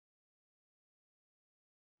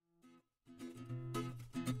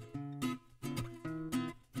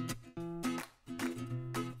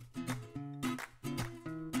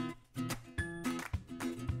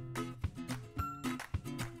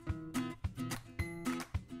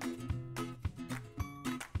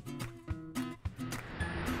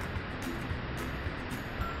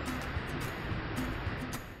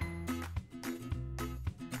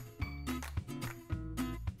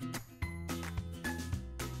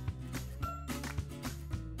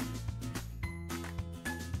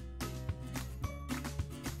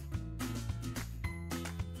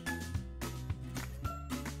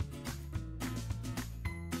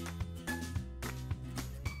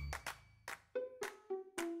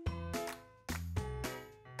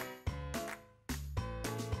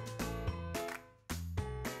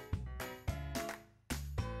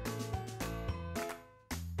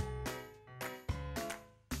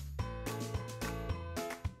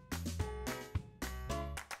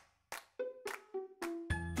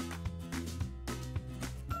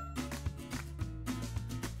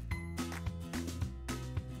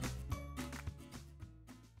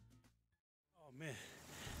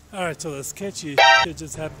Alright, so the sketchy shit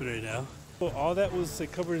just happened right now. Well, all that was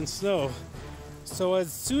like, covered in snow. So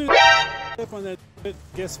as soon as I up on that,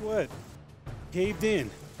 guess what? Caved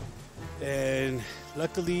in. And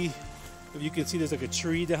luckily, if you can see, there's like a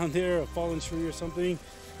tree down there, a fallen tree or something.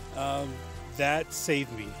 That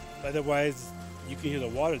saved me. Otherwise, you can hear the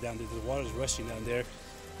water down there. The water's rushing down there.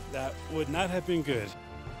 That would not have been good.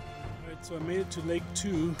 Alright, so I made it to Lake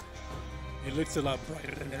 2. It looks a lot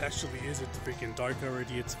brighter than it actually is. It's freaking dark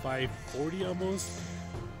already. It's 5:40 almost.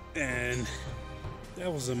 And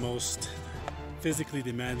that was the most physically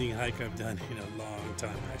demanding hike I've done in a long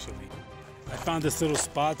time, actually. I found this little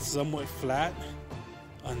spot somewhat flat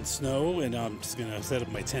on snow, and I'm just gonna set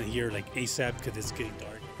up my tent here like ASAP because it's getting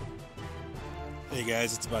dark. Hey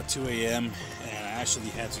guys, it's about 2 a.m. and I actually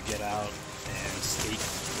had to get out and stake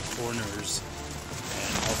the corners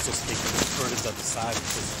and also stake the curtains on the side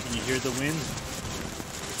because can you hear the wind?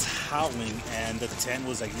 It's howling, and the tent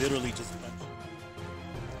was like literally just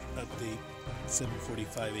update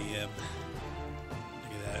 7:45 a.m.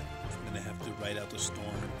 Look at that. I'm gonna have to ride out the storm,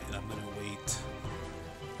 and I'm gonna wait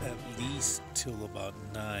at least till about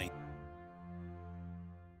 9.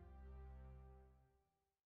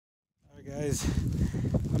 Alright guys,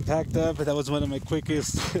 I'm packed up. That was one of my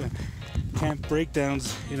quickest camp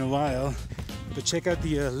breakdowns in a while. But check out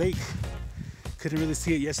the lake. Couldn't really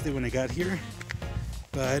see it yesterday when I got here,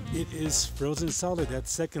 but it is frozen solid, that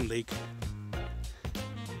second lake.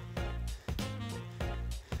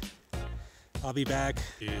 I'll be back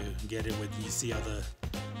to get it when you see all the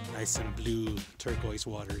nice and blue turquoise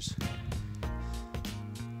waters.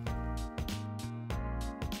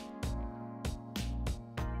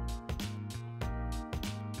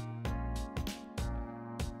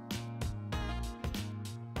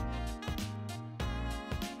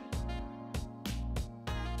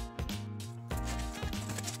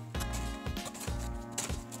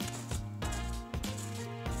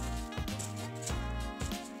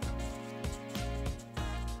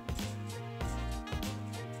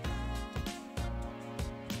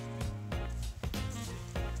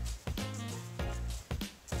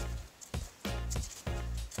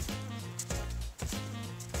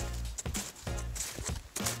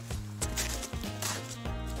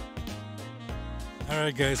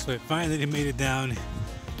 Alright guys, so I finally made it down.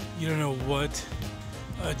 You don't know what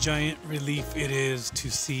a giant relief it is to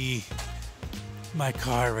see my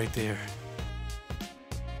car right there.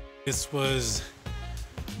 This was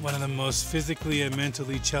one of the most physically and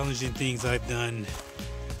mentally challenging things I've done.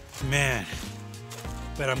 Man,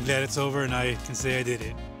 but I'm glad it's over and I can say I did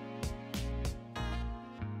it.